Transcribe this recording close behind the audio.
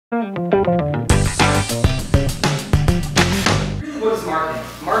Really, what is marketing?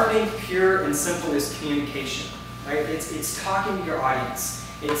 Marketing, pure and simple, is communication, right? It's talking to your audience.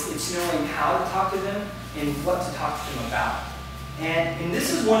 It's knowing how to talk to them and what to talk to them about. And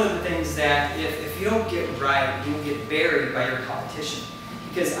this is one of the things that if you don't get right, you'll get buried by your competition.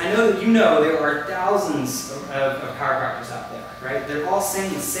 Because I know that you know there are thousands of chiropractors out there, right? They're all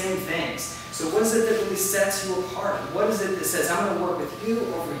saying the same things. So what is it that really sets you apart? What is it that says, I'm going to work with you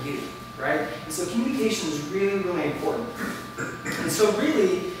over you, right? And so communication is really, really important. And so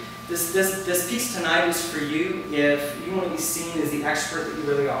really, this piece tonight is for you if you want to be seen as the expert that you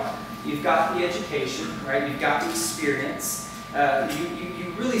really are. You've got the education, right? You've got the experience.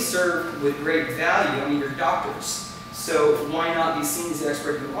 You really serve with great value. I mean, you're doctors. So why not be seen as the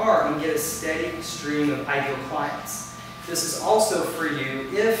expert you are and get a steady stream of ideal clients? This is also for you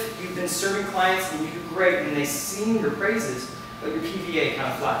if you've been serving clients and you do great and they sing your praises, but your PVA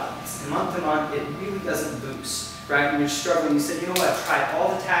kind of flatlines. And month to month, it really doesn't boost, right? And you're struggling. You said, you know what, I've tried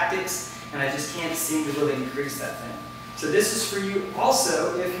all the tactics and I just can't seem to really increase that thing. So this is for you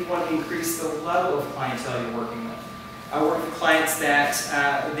also if you want to increase the level of clientele you're working with. I work with clients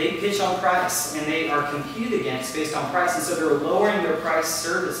that they pitch on price and they are competed against based on price, and so they're lowering their price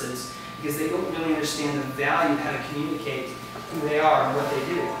services because they don't really understand the value of how to communicate who they are and what they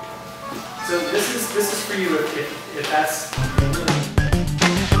do. So this is for you if that's